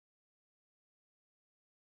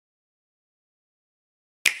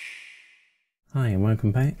Hi and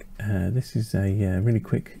welcome back. This is a really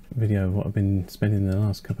quick video of what I've been spending the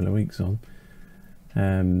last couple of weeks on.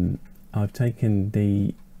 I've taken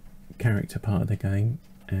the character part of the game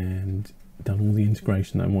and done all the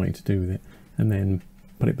integration that I wanted to do with it and then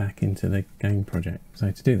put it back into the game project.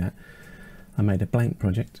 So to do that I made a blank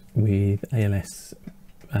project with ALS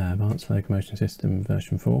Advanced Locomotion System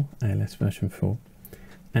version 4, ALS version 4,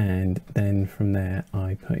 and then from there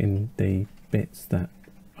I put in the bits that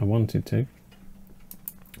I wanted to,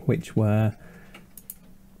 which were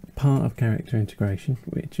part of character integration,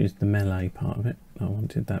 which is the melee part of it. I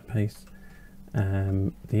wanted that piece.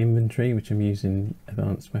 The inventory, which I'm using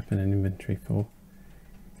advanced weapon and inventory for.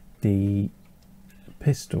 The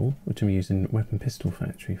pistol, which I'm using weapon pistol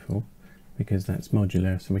factory for, because that's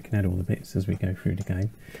modular, so we can add all the bits as we go through the game.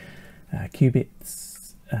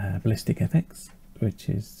 Cubit's Ballistic FX, which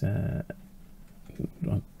is I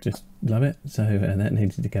just love it, so that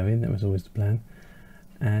needed to go in. That was always the plan.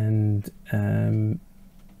 And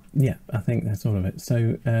yeah, I think that's all of it.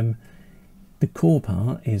 So the core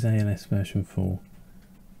part is ALS version 4,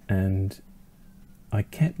 and I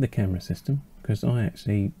kept the camera system because I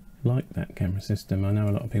actually like that camera system. I know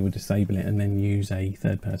a lot of people disable it and then use a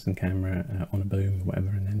third-person camera on a boom or whatever,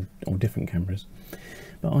 and then or different cameras,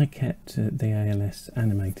 but I kept the ALS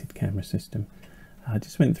animated camera system. I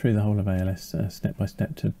just went through the whole of ALS step by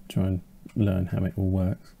step to try and learn how it all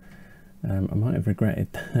works. I might have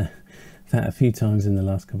regretted that a few times in the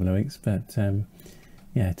last couple of weeks, but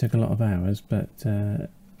yeah, it took a lot of hours, but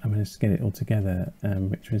I managed to get it all together,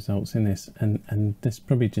 which results in this. And this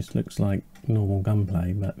probably just looks like normal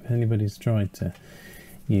gunplay, but if anybody's tried to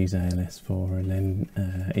use ALS 4 and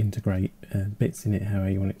then integrate bits in it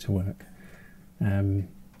however you want it to work, then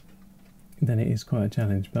it is quite a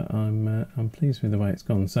challenge, but I'm pleased with the way it's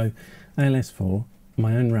gone. So ALS 4,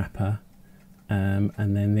 my own wrapper,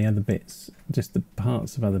 and then the other bits, just the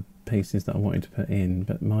parts of other pieces that I wanted to put in,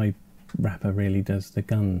 but my wrapper really does the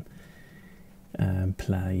gun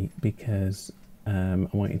play, because I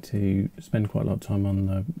wanted to spend quite a lot of time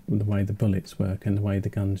on the way the bullets work and the way the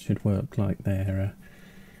guns should work, like they're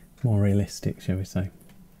more realistic, shall we say.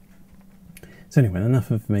 So anyway,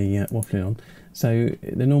 enough of me waffling on. So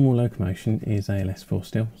the normal locomotion is ALS 4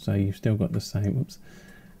 still, so you've still got the same, oops,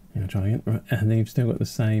 I'll try again, right, and you've still got the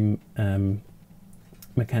same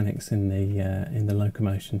mechanics in the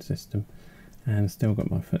locomotion system, and still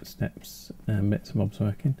got my footsteps bits and bobs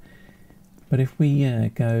working. But if we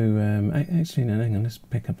go, actually no, hang on, let's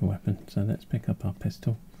pick up a weapon. So let's pick up our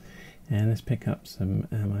pistol and let's pick up some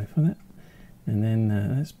ammo for that, and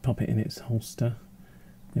then let's pop it in its holster.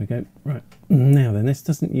 There we go. Right, now then, this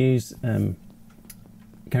doesn't use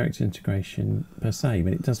character integration per se,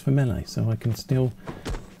 but it does for melee, so I can still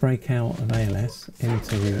break out of ALS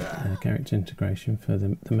into character integration for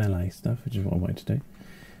the melee stuff, which is what I wanted to do,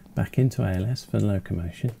 back into ALS for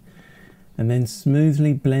locomotion, and then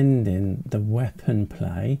smoothly blend in the weapon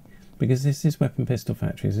play, because this is weapon pistol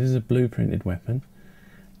factories. This is a blueprinted weapon,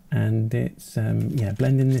 and it's yeah,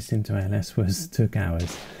 blending this into ALS took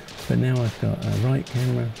hours, but now I've got a right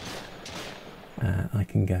camera, I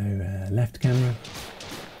can go left camera,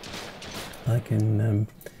 I can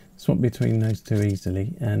swap between those two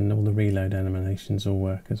easily, and all the reload animations all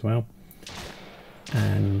work as well.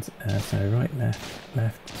 And so right, left,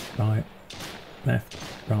 left, right, left,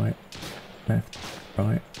 right, left,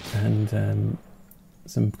 right, and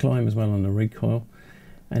some climb as well on the recoil.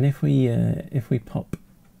 And if we pop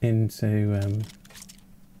into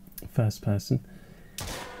first person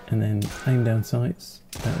and then aim down sights,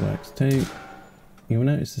 that works too. You'll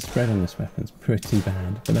notice the spread on this weapon's pretty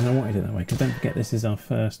bad, but then I wanted it that way because don't forget this is our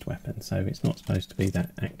first weapon, so it's not supposed to be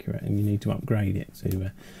that accurate, and you need to upgrade it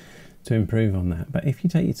to improve on that. But if you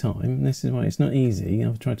take your time, this is why it's not easy.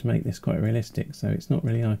 I've tried to make this quite realistic, so it's not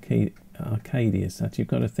really arcadey as such. You've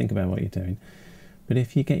got to think about what you're doing. But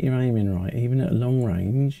if you get your aiming right, even at long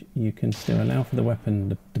range, you can still allow for the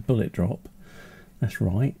weapon, the bullet drop. That's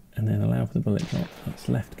right, and then allow for the bullet drop. That's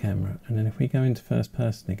left camera, and then if we go into first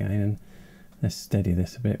person again, and let's steady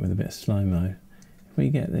this a bit with a bit of slow-mo. If we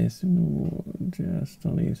get this just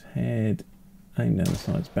on his head, aim down the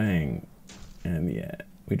sides, bang, and yeah,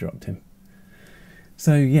 we dropped him.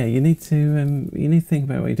 So yeah, you need to think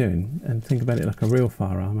about what you're doing and think about it like a real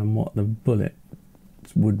firearm and what the bullet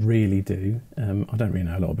would really do. I don't really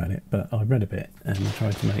know a lot about it, but I've read a bit and I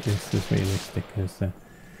tried to make this as realistic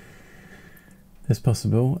as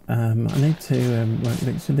possible. I need to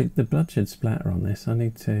the blood should splatter on this.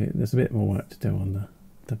 There's a bit more work to do on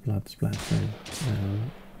the blood splattering,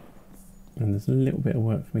 and there's a little bit of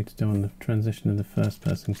work for me to do on the transition of the first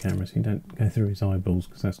person camera, so you don't go through his eyeballs,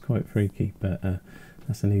 because that's quite freaky, but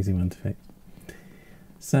that's an easy one to fix.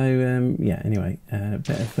 So yeah, anyway, a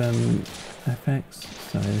bit of FX.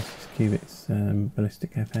 So this is Cubit's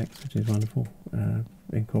Ballistic FX, which is wonderful.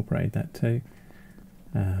 Incorporated that too.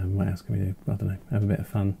 What else can we do? I don't know, have a bit of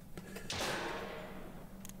fun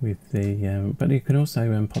with the, but you can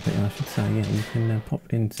also pop it in, I should say, yeah, you can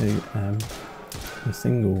pop into the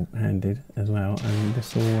single-handed as well, and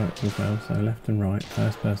this all works as well, so left and right,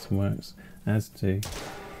 first person works, as do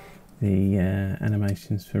the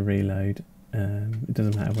animations for reload. It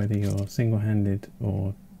doesn't matter whether you're single-handed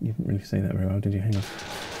or, you didn't really see that very well, did you? Hang on.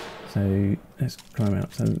 So let's climb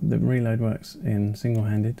out. So the reload works in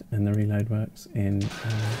single-handed and the reload works in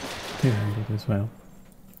two-handed as well.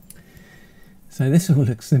 So this all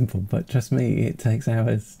looks simple, but trust me, it takes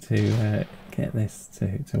hours to get this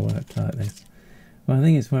to work like this. Well, I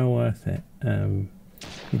think it's well worth it.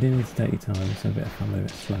 You do need to take your time, so a bit of fun with a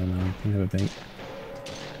bit of slow-mo, you can never beat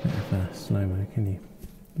a bit of slow-mo, can you?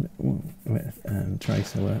 A bit of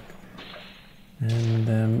tracer work.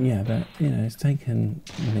 And yeah, but you know, it's taken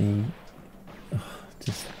me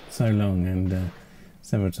just so long, and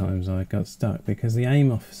several times I got stuck because the aim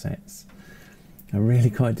offsets are really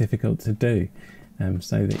quite difficult to do.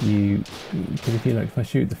 So that because if you look, if I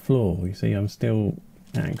shoot the floor, you see I'm still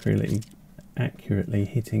accurately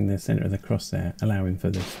hitting the centre of the crosshair, allowing for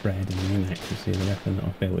the spread and the inaccuracy of the weapon that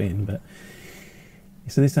I've built in. But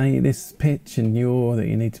so this pitch and yaw that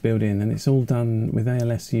you need to build in, and it's all done with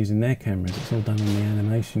ALS using their cameras. It's all done in the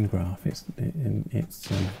animation graph. It's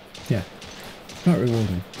yeah, quite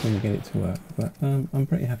rewarding when you get it to work. But I'm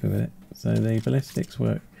pretty happy with it. So the ballistics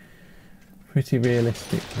work pretty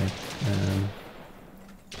realistically.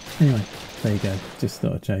 Anyway, there you go. Just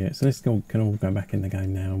thought I'd show you. So this can all go back in the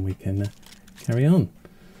game now, and we can carry on.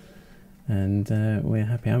 And we're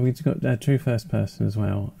happy. And we've got true first person as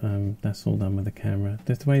well. That's all done with the camera.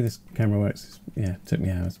 Just the way this camera works, yeah, it took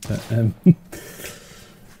me hours. But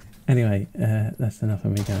anyway, that's enough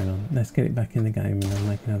of me going on. Let's get it back in the game, and I'll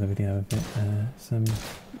make another video of it. Some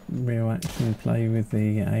real action play with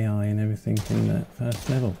the AI and everything in that first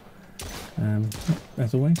level.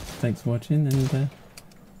 As always, thanks for watching, and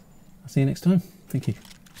I'll see you next time. Thank you.